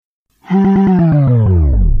House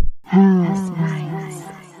minds.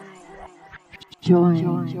 Join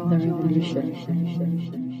the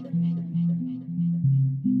revolution.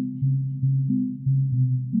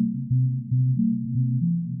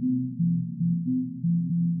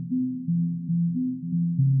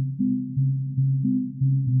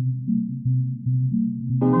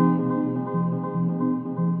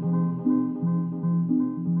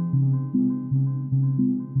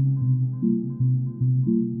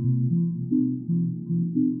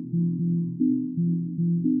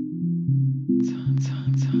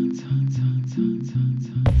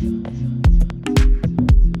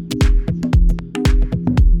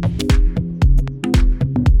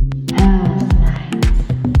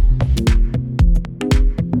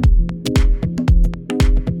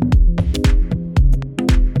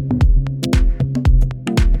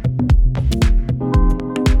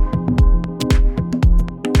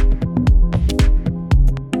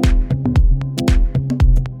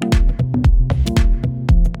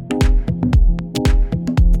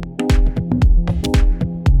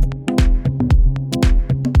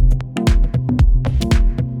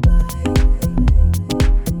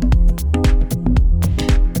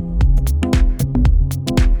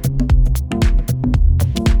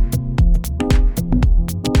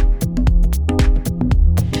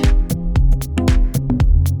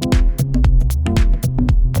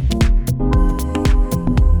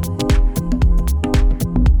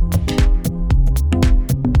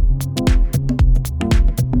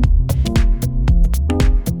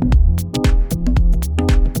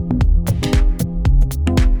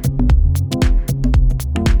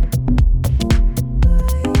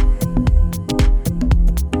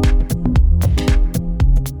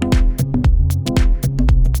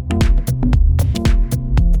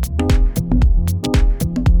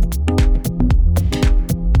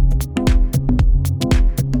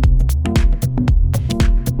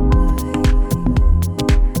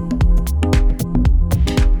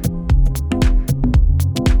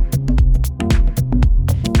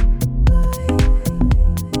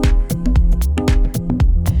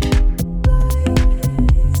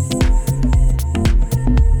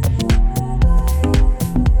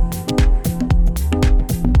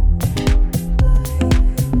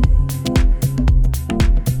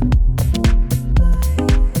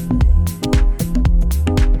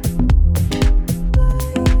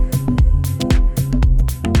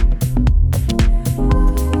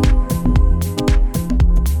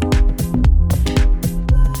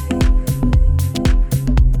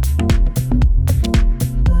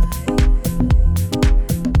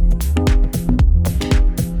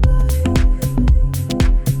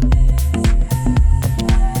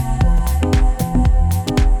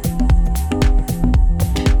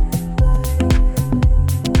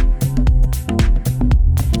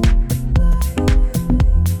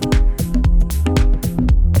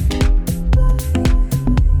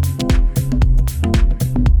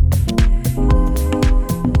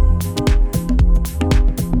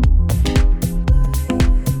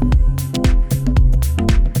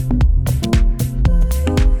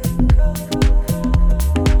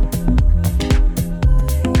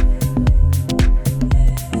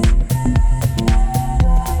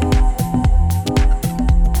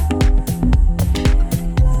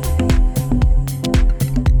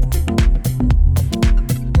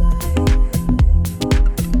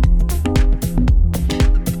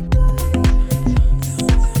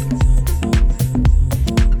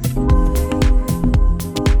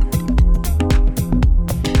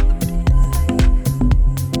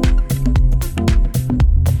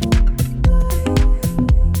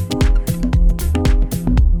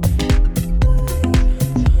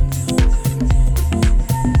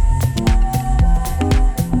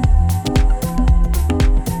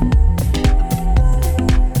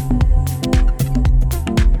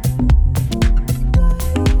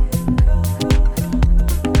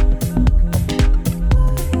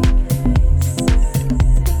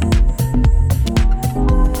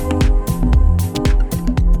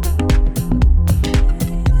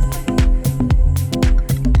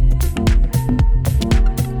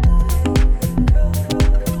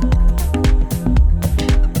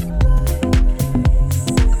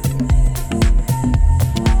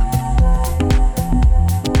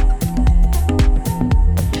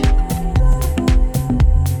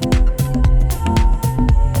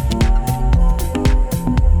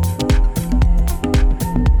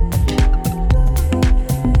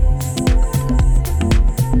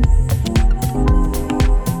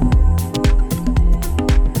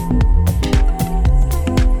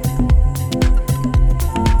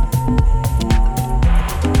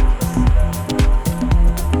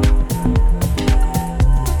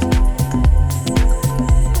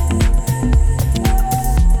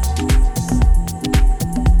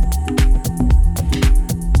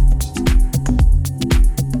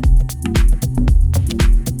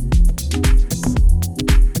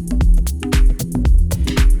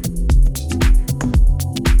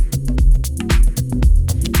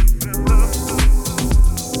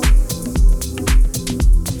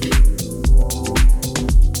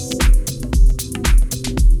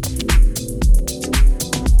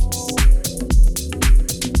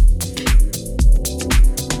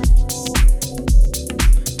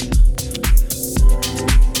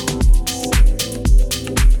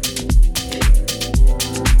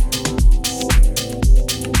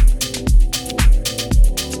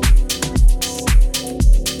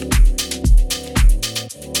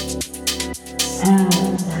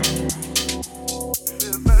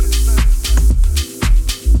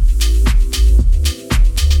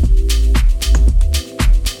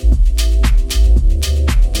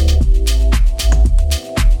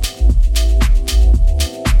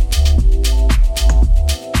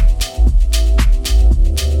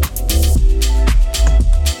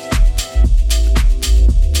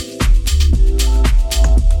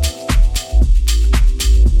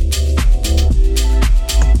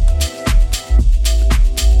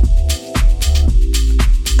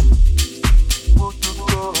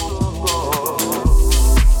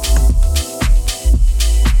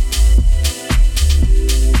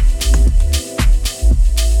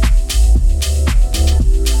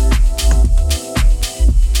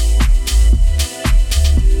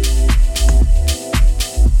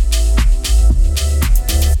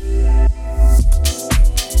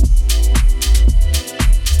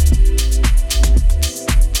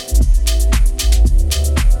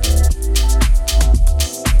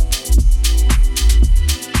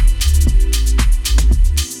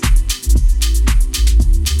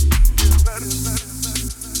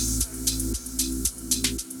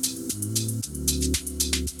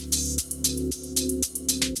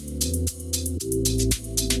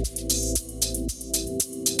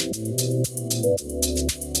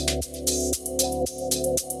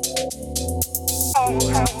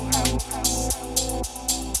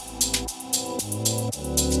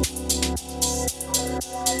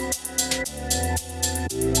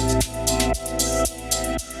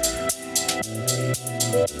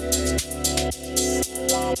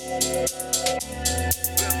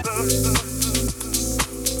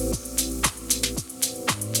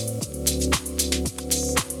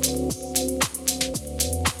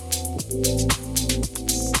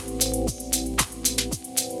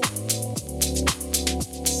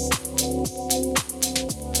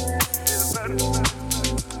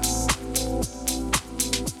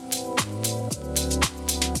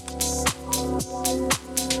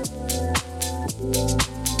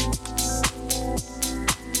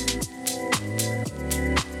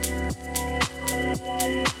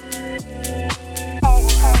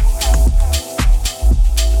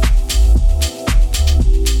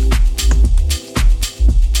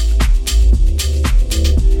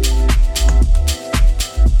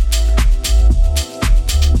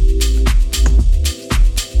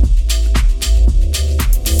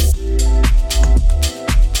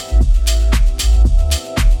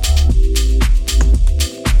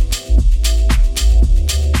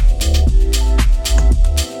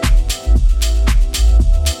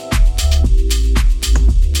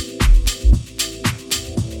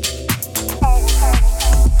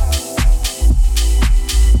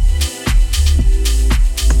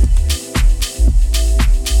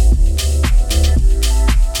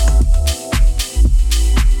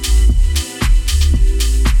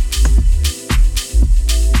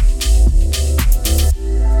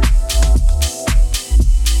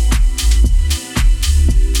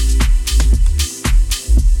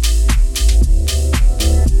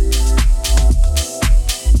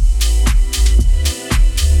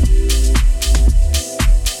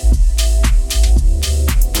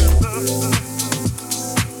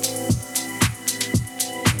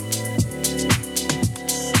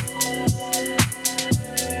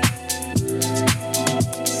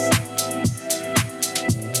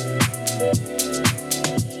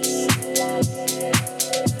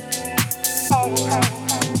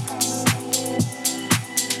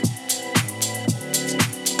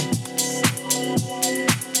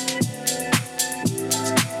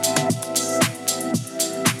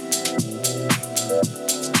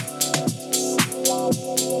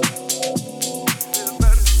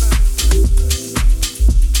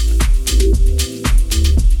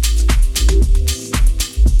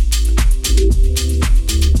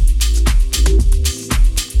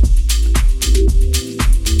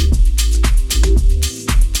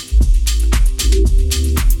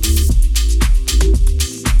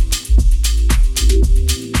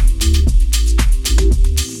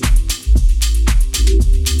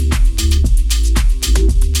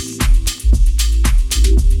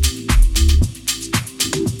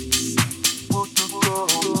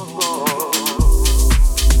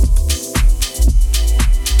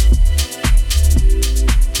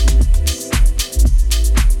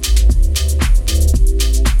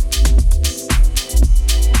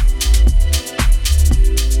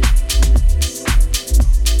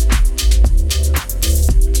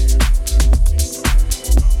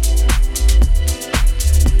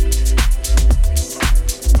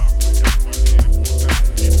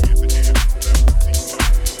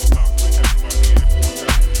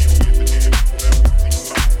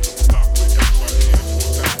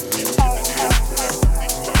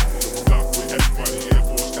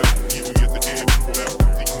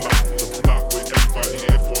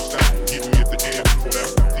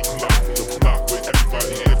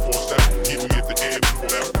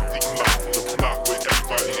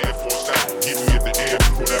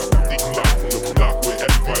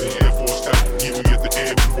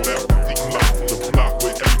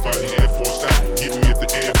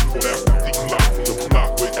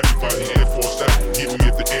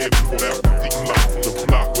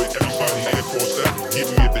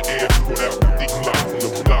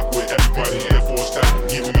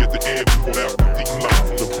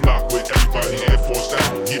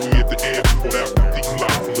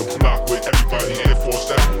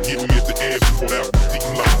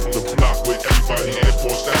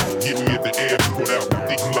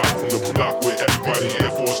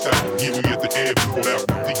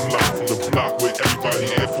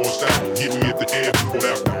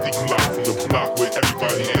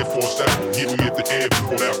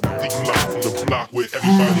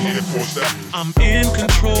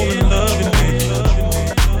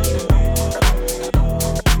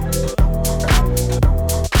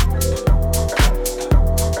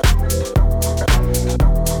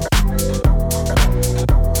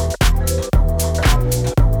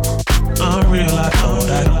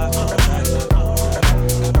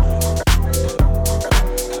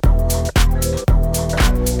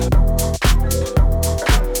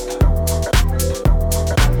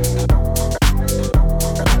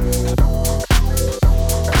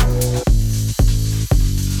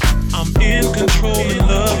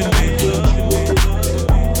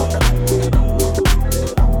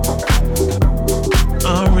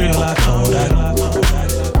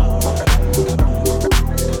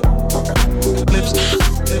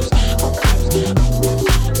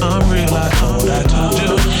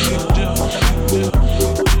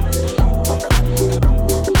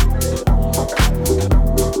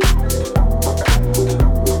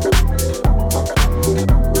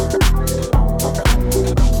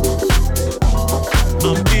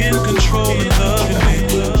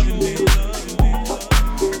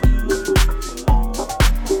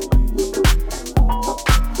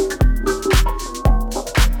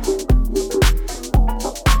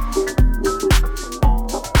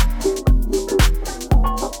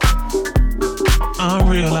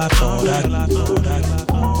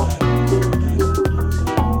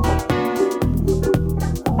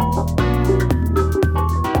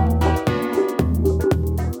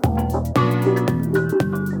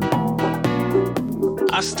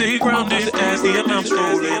 found it as the alarm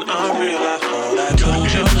scrolling. I realized all I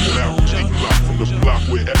told you. From the block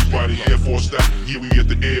where everybody Air Force out. Yeah, we at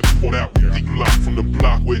the airport out. Deep lock from the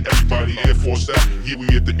block where everybody Air Force out. Yeah, we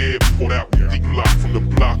at the airport out. Deep lock from the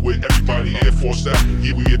block where everybody Air Force out.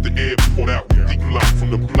 Yeah, we at the airport out. Deep lock from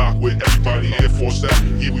the block where everybody Air Force out.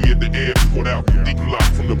 Yeah, we at the airport out. Deep lock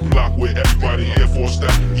from the block where everybody Air Force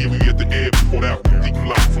out. Yeah, we at the airport out. Deep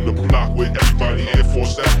lock from the block where everybody Air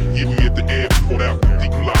Force out. Yeah, we at the airport out.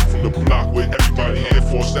 Deep lock from the block where everybody Air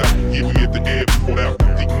Force out. Yeah, we at the airport out.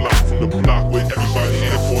 Deep lock from the block where everybody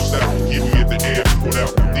Air Force out. Yeah, we at the airport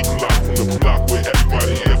out. Deep lock from the block where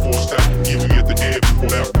everybody Air Force out. Yeah, we at the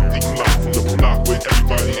airport out. Deep lock from the block where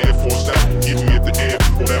everybody Air Force out. Yeah, we at the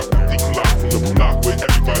airport out. Deep lock from the block where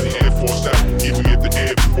everybody Air Force out. Yeah, we at the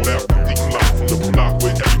airport out. Deep lock from the block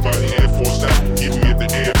where everybody Air Force out. Yeah, we at the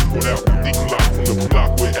airport out. Deep lock from the block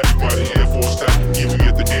where everybody Air Force out. Yeah, we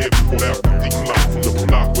at the airport out. Deep lock from the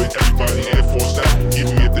block where everybody Air Force out. Yeah,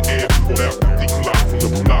 we at the airport out. Deep lock from the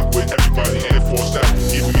block where everybody Air Force out.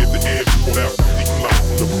 Yeah, we at the airport out. Deep lock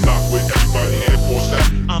from the block where everybody Air Force out.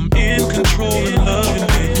 I'm in control and loving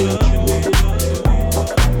me.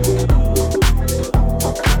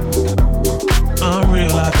 I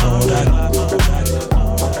realize all that.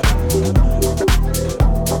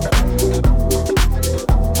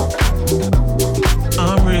 I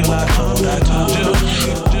realize all that I do.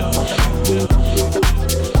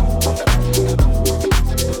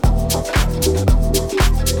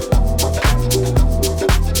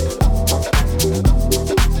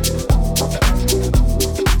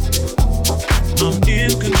 I'm in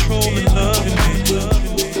control and loving me.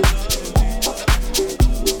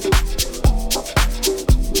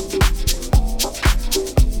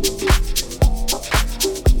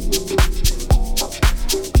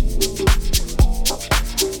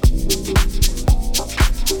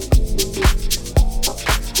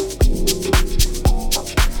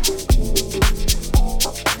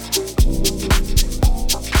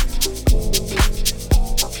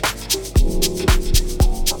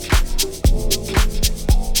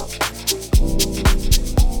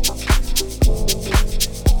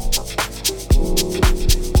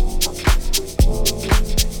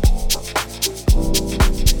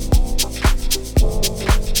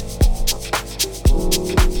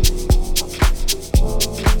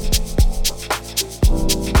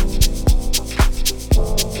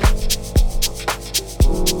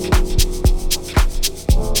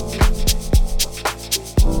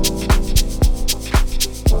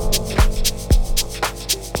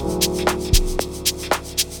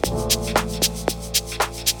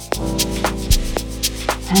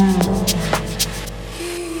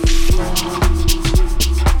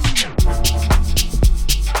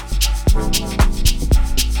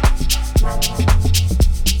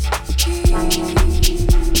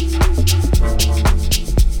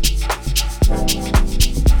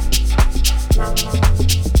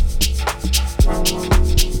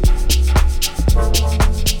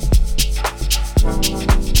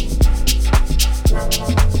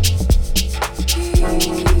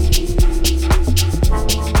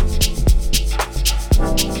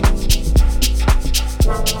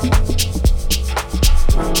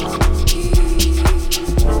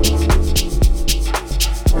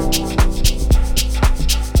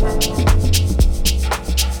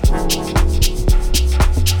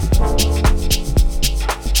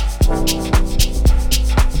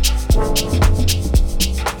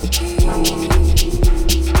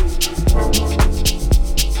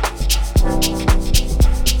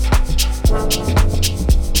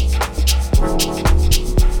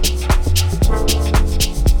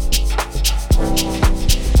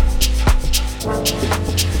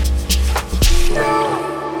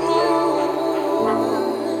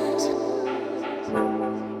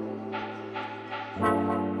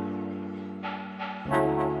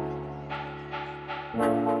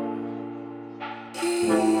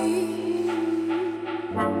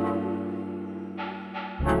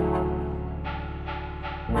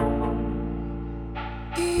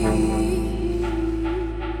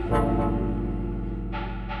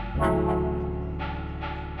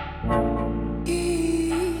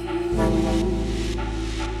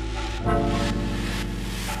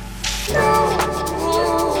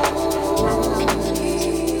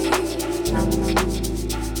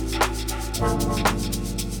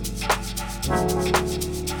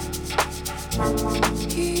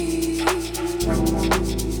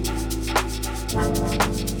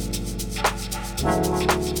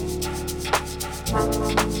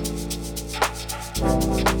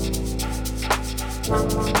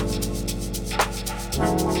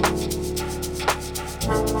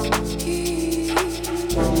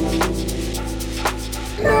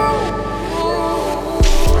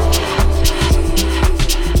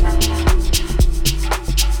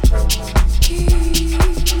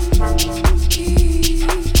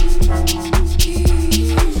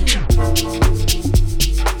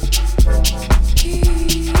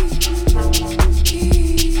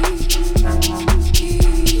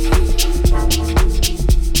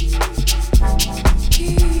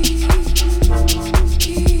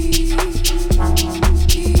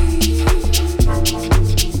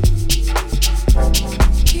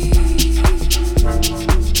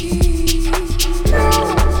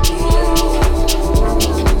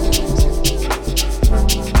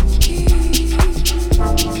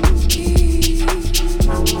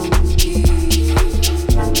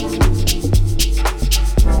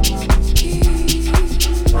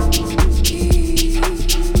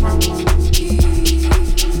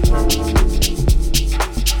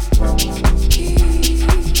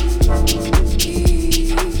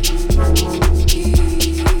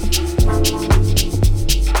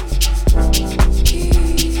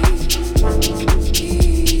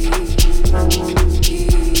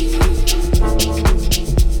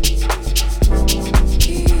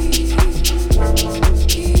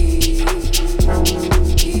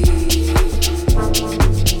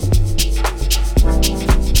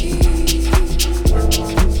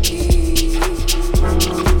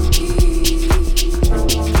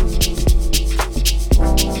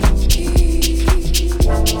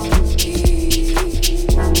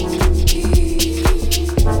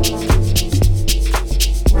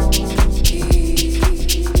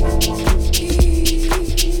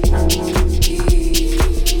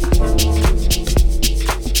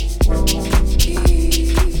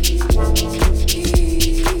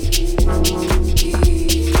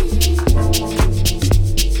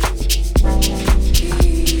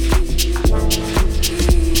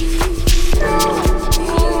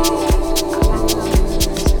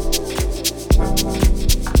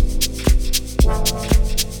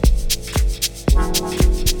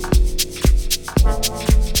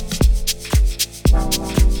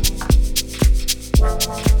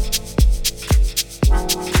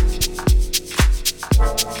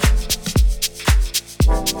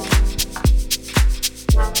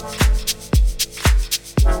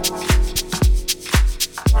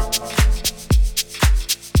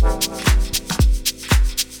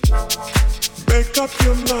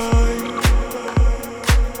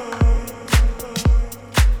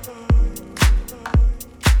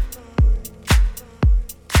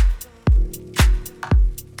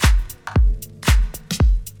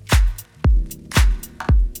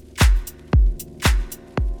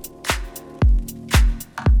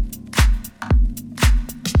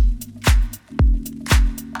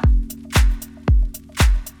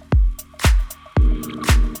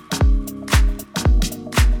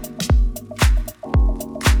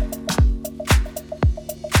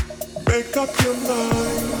 Make up your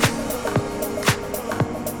mind.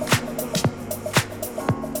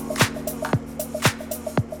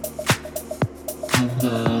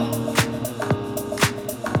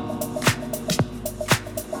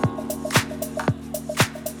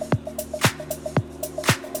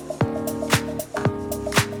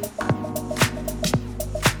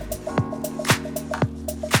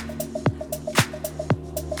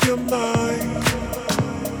 Your mind.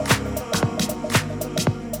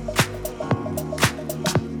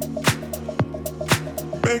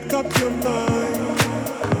 Make up your mind.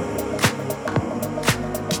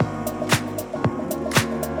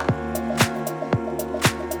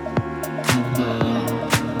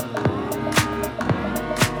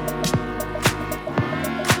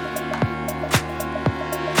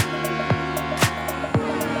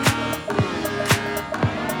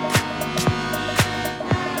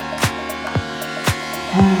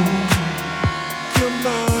 Your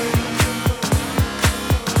mind.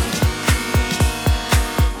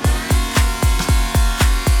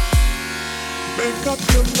 Make up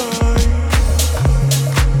your mind.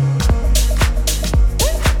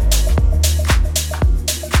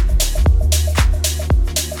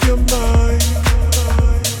 Your mind.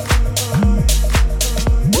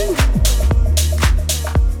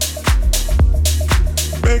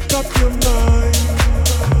 Make up your mind.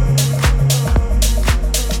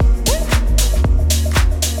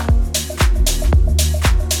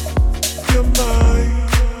 Your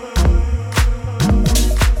mind.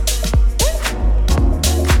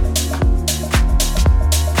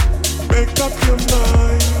 Make up your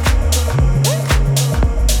mind.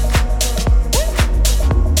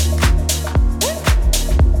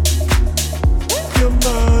 Your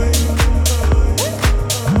mind.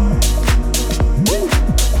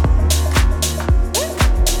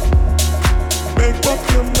 Make up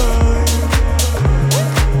your mind.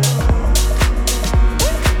 Your mind.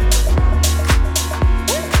 Make up your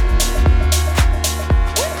mind.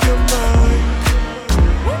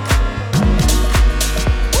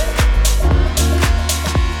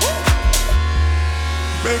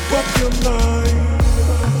 Make up your mind.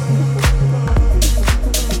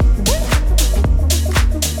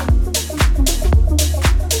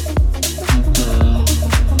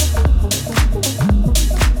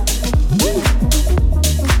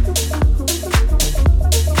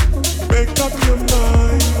 Make up your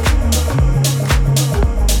mind.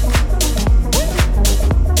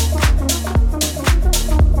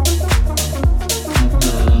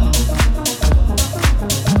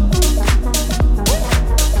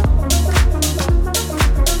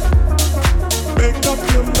 Make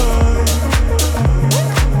up your mind.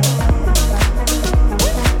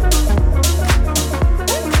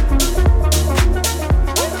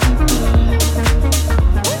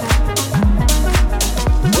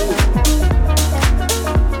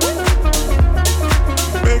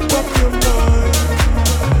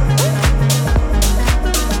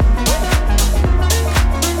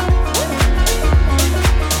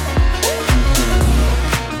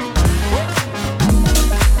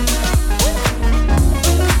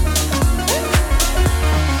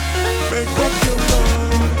 Make up your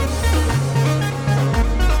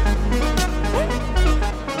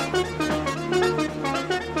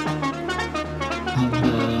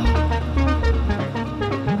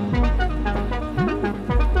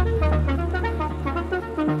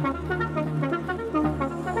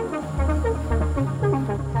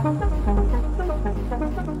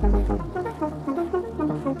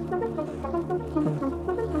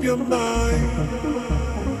Your mind.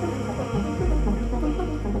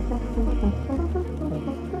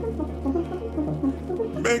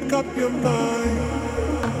 Make up your mind.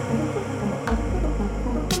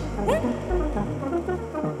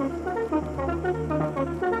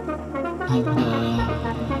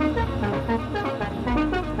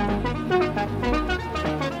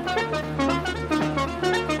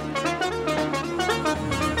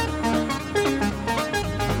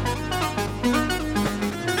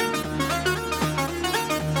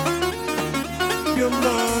 Your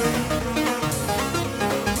mind.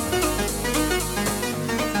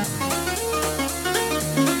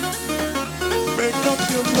 Make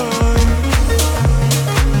up your mind.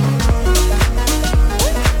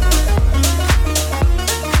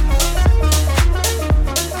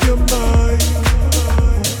 Your mind.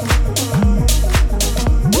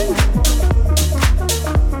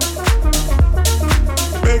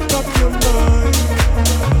 Make up your mind.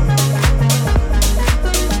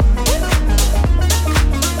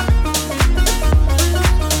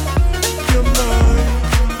 Your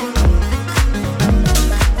mind.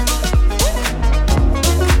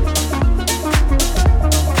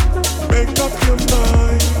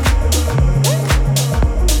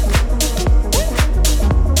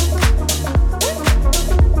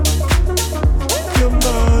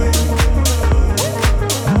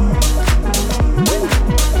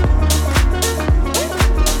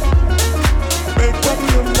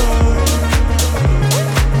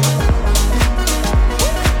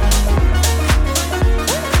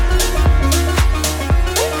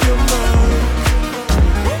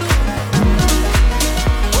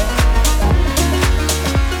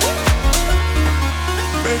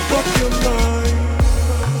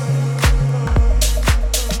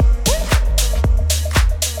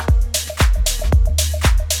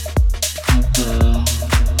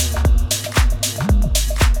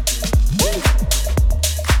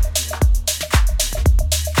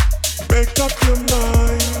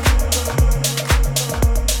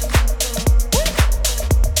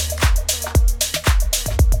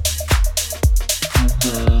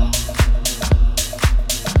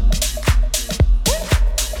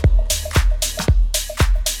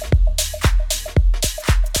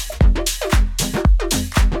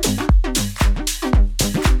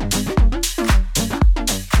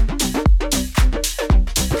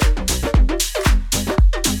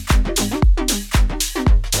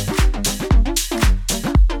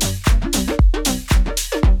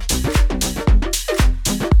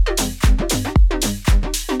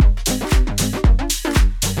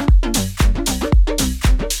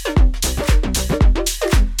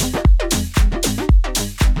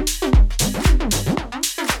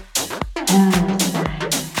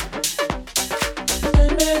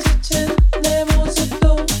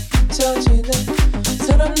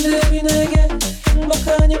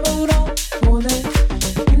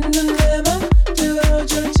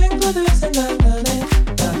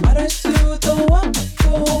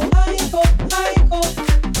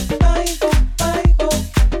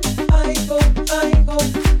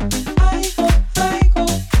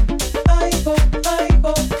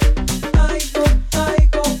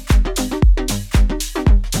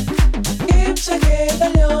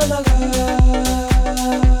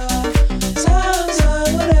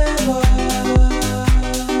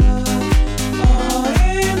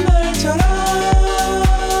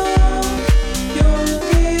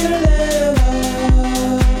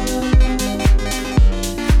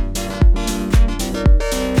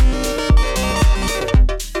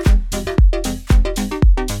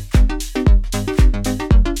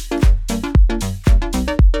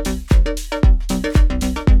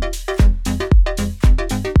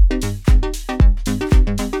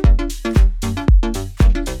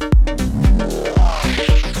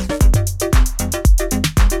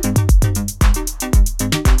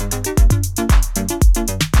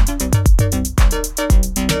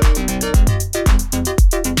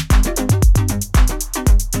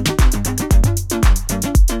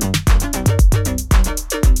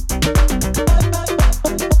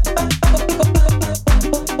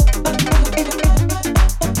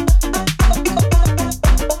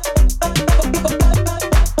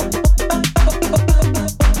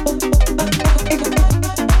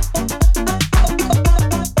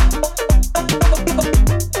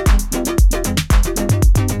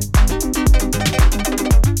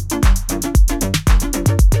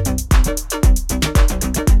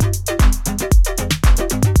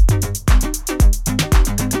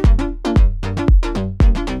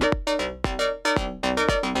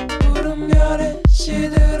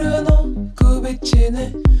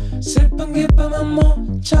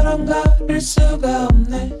 모처럼 가릴 수가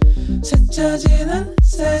없네. 스쳐지는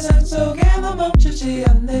세상 속에 너 멈추지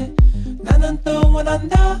않네. 나는 또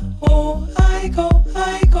원한다. 오 아이고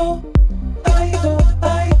아이고 아이고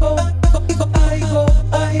아이고 아이고 아이고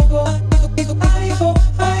아이고 아이고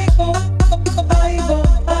아이고 아이고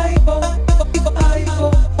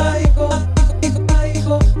아이고 아이고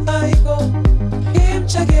아이고 아이고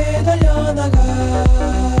힘차게 달려나가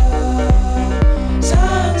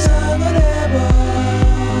상상을 해봐.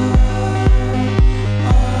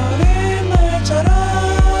 어린 날처럼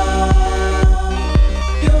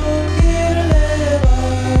용기를 내봐.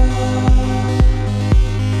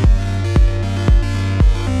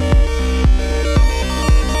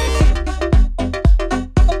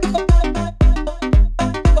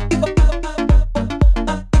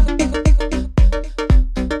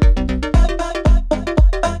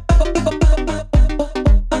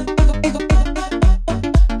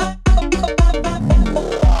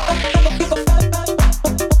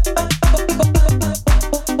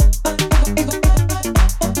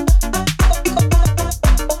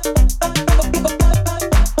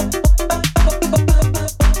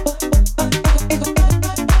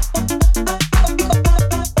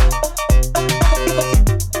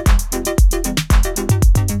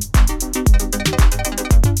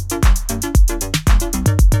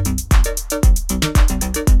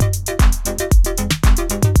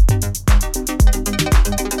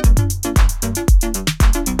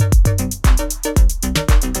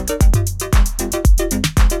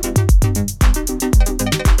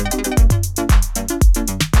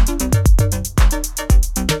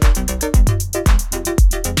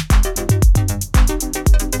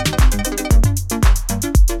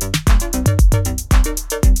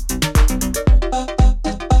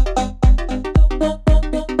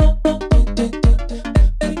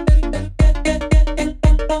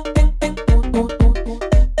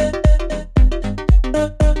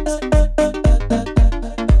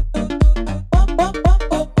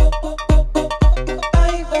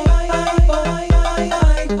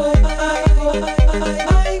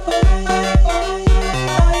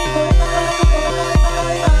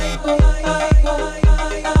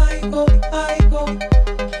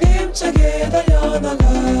 힘차게 달려나가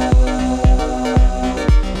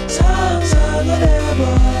상상을 해봐.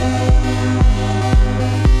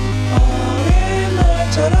 어린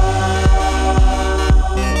날처럼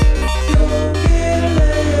용기를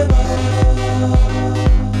내봐.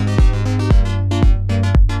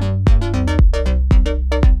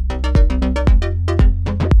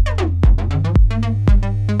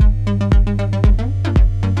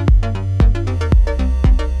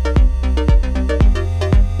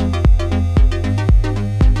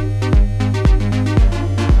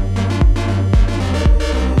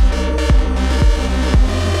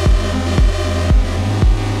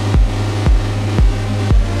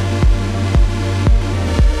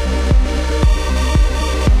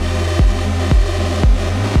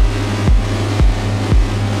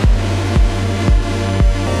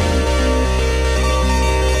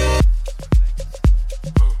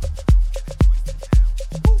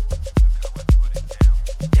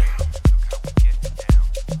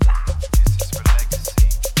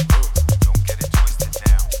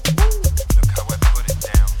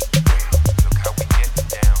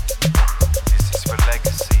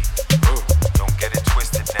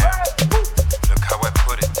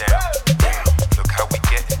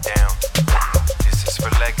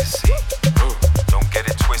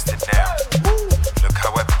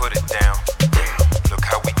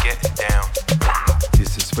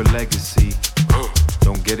 Legacy.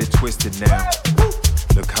 Don't get it twisted now.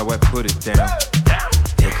 Look how I put it down.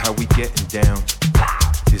 Look how we getting down.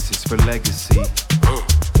 This is for legacy.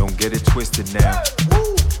 Don't get it twisted now.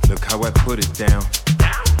 Look how I put it down.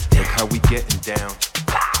 Look how we getting down.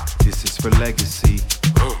 This is for legacy.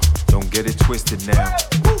 Don't get it twisted now.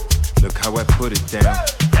 Look how I put it down.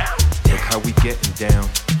 Look how we getting down.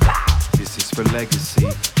 This is for legacy.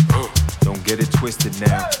 Don't get it twisted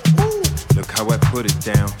now. Look how I put it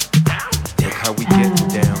down. Look how we getting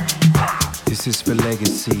down. This is for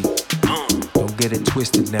legacy. Don't get it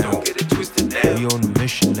twisted now. We on the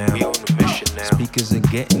mission now. Speakers are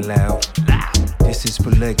getting loud. This is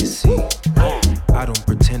for legacy. I don't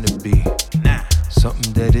pretend to be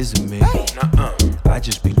something that isn't me. I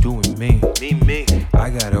just be doing me. I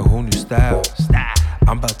got a whole new style.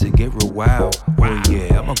 I'm about to get real wild. Oh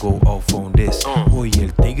yeah, I'ma go off on this. Oh yeah,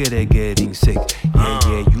 think of that getting sick.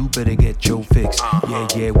 Yeah, you better get your fix.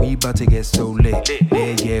 Yeah, we about to get so lit.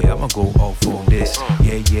 Yeah, I'ma go off on this.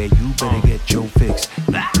 Yeah, you better get your fix.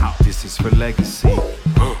 This is for legacy.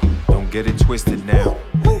 Don't get it twisted now.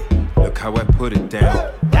 Look Look how I put it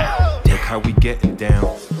down. Look how we getting down.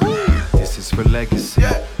 This is for legacy.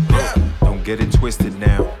 Don't get it twisted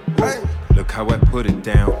now. Look how I put it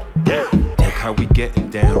down. Look how we getting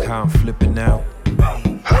down. Look how I'm flipping out.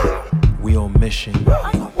 We on mission.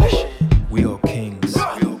 We all kings.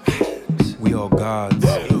 We all gods.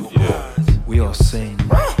 We all sing.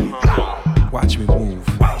 Watch me move.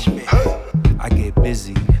 I get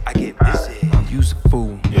busy. Use a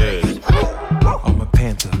fool. I'm a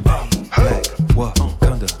panther. Black.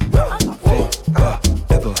 Wakanda.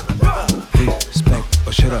 Forever. Respect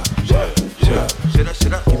or shut up.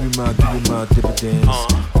 Give me my dividends.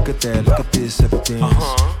 Look at that, look at this evidence.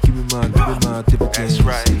 Give me my dividends. That's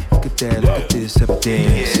right. Look at that, look at this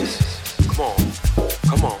evidence. Yes. Come on.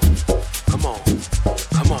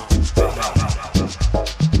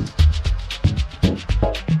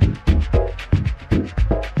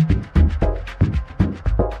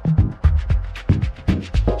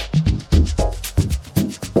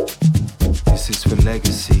 This is for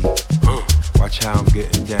legacy. Watch how I'm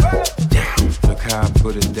getting down. Look how I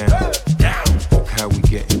put it down. Look how we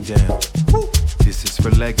getting down. This is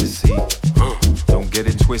for legacy. Don't get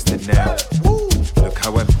it twisted now. Look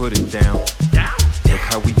how I put it down. Look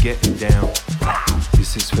how we getting down.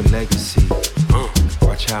 This is for legacy.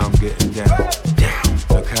 Watch how I'm getting down.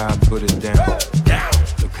 Look how I put it down.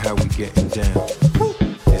 Look how we getting down.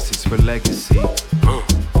 This is for legacy.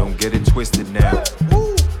 Don't get it twisted now.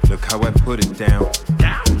 Look how I put it down.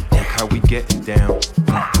 Look how we getting down.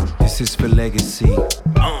 This is for legacy.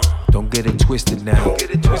 Don't get it twisted now.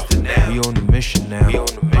 We on the mission now.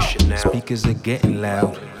 Speakers are getting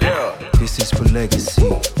loud. This is for legacy.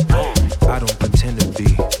 I don't pretend to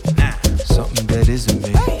be something that isn't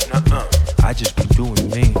me. I just be doing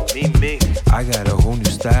me. I got a whole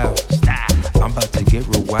new style. I'm about to get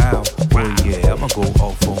real wild. Oh yeah, I'ma go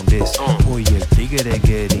off on this. Oh yeah, bigger than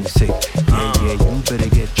getting sick. Yeah, you better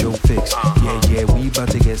get your fix. Yeah, we about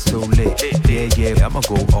to get so lit. Yeah, I'ma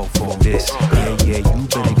go off on this. Yeah, you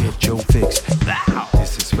better get your fix.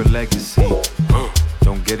 This is for legacy.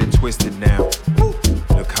 Don't get it twisted now.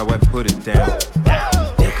 Look how I put it down.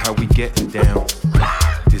 Look how we getting down.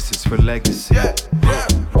 This is for legacy.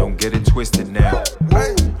 Don't get it twisted now.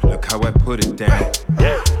 Look how I put it down.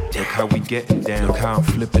 Look how we getting down. Look how I'm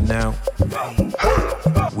flipping out.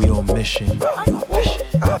 We on mission.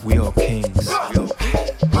 We all kings.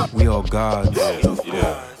 We all gods.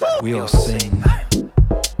 We all sing.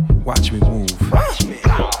 Watch me move.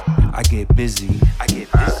 I get busy.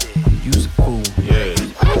 Use a fool.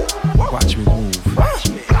 Watch me move.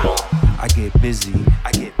 I get busy.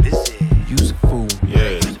 Use a fool.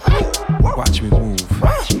 Watch me move.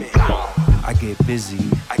 I get busy.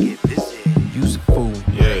 Use a fool.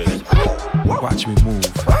 Watch me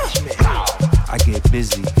move. I get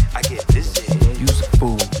busy. Use a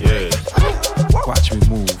fool. Watch me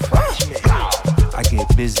move. I get busy. Use a fool. Watch me move. I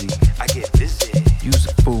get busy. Use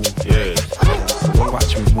a fool.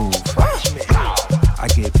 Watch me move. I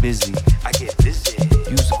get busy.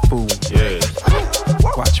 Use a fool.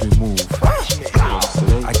 Watch me move.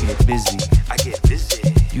 I get busy.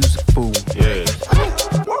 Use a fool.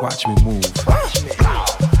 Watch me move.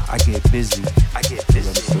 I get busy.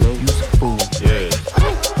 Use a fool.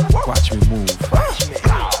 Watch me move.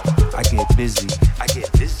 I get busy.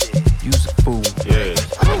 Use a fool.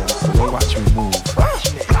 Watch me move.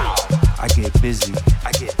 I get busy.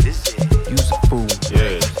 Use a fool.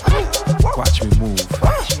 Watch me move.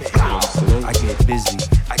 I get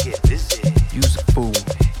busy. Use a fool.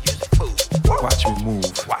 Watch me move.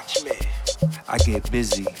 I get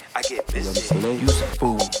busy. Use a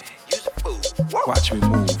fool. Watch me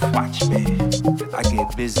move. I get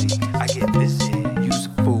busy. Use a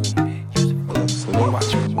fool.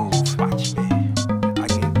 Watch me move. Watch me move.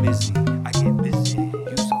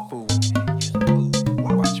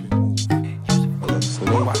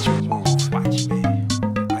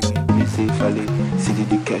 I get busy. Fallait, c'est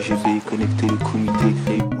des KGB connectés au comité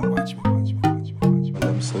créé.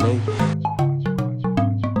 Madame Soleil.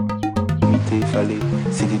 Comité fallait,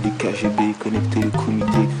 c'est des KGB connectés au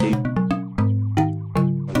comité créé.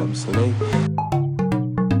 Madame Soleil.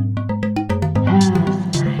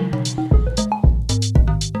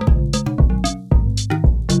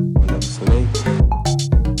 Madame Soleil.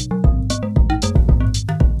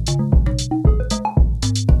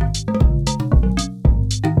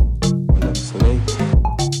 Madame Soleil.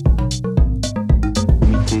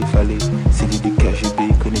 Comité fallait, c'est des KGB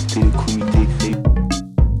connectés au comité créé.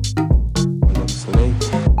 Madame Soleil.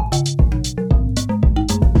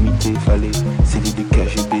 Comité fallait, c'est des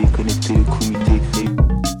KGB connectés au comité.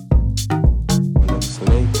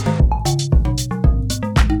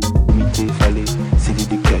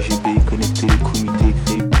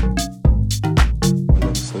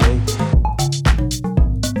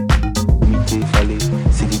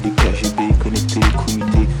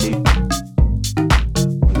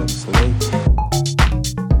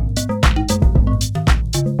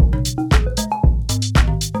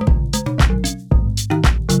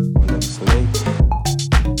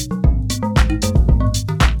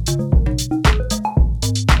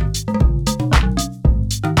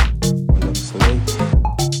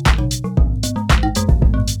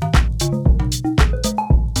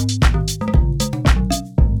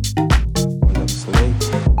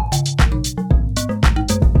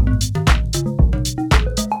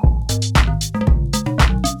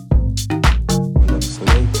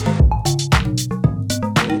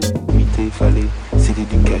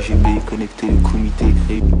 connecté le comité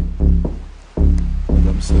créé.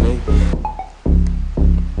 Madame Soleil.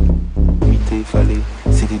 Comité fallait,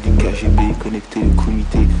 c'était du KGB connecté le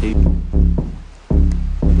comité créé.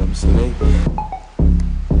 Madame Soleil.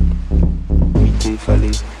 Comité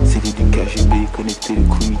fallait, c'était du KGB connecté le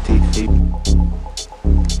comité créé.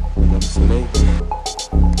 Madame Soleil.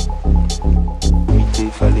 Comité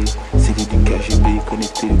fallait, c'était du KGB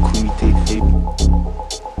connecté le comité créé.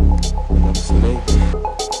 Madame Soleil.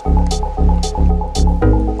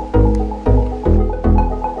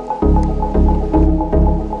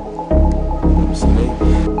 Madame Soleil.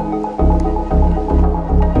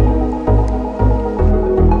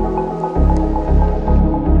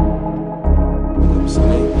 Madame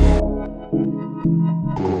Soleil.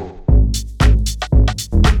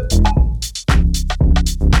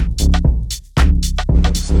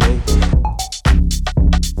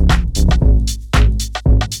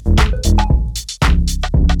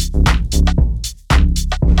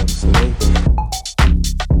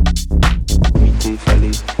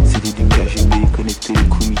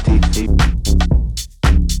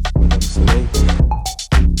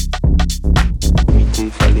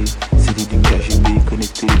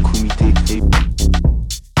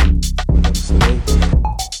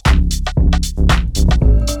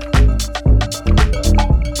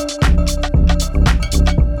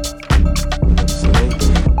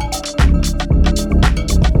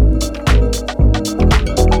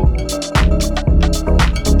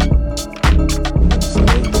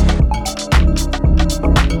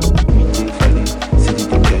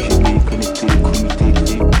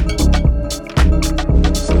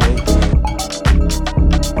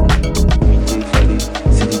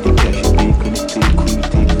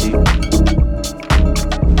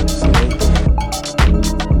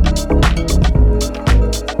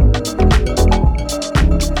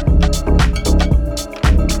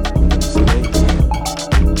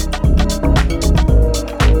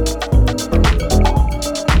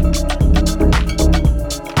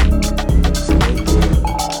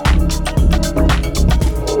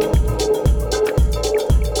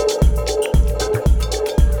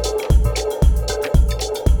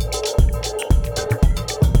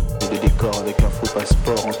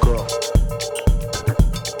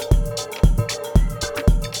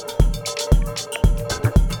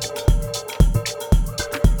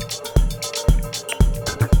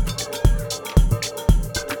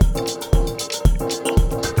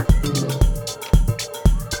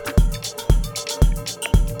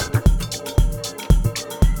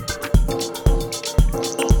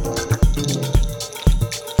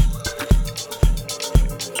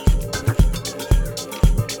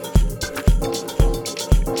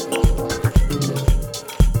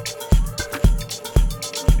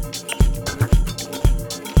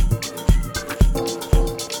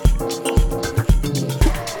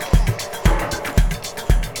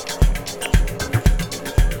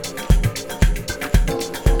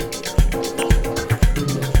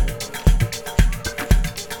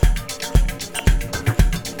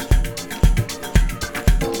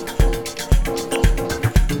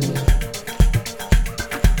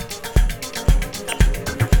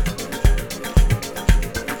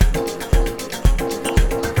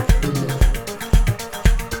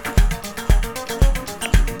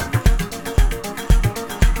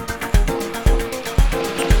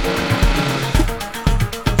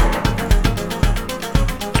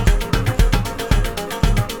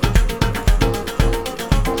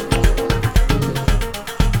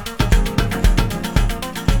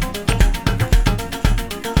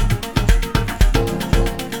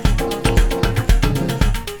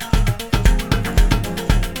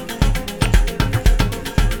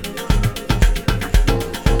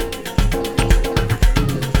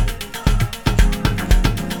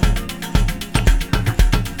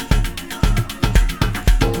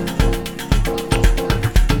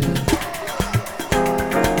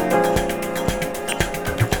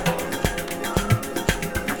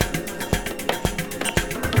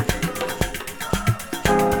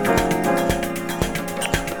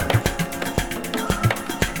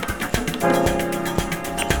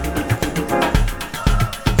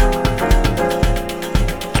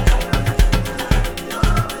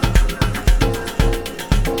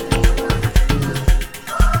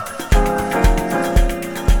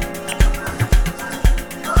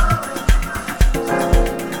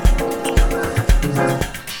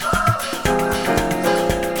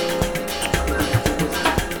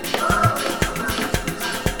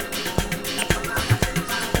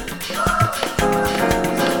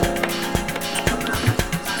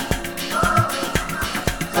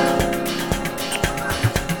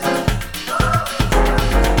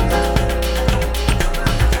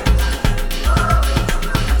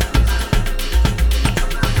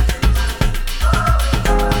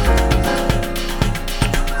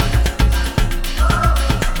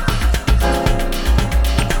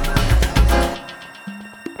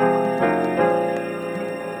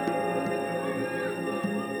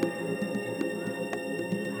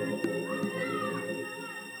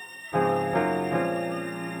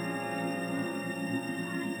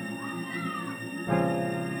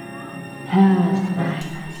 House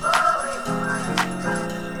night.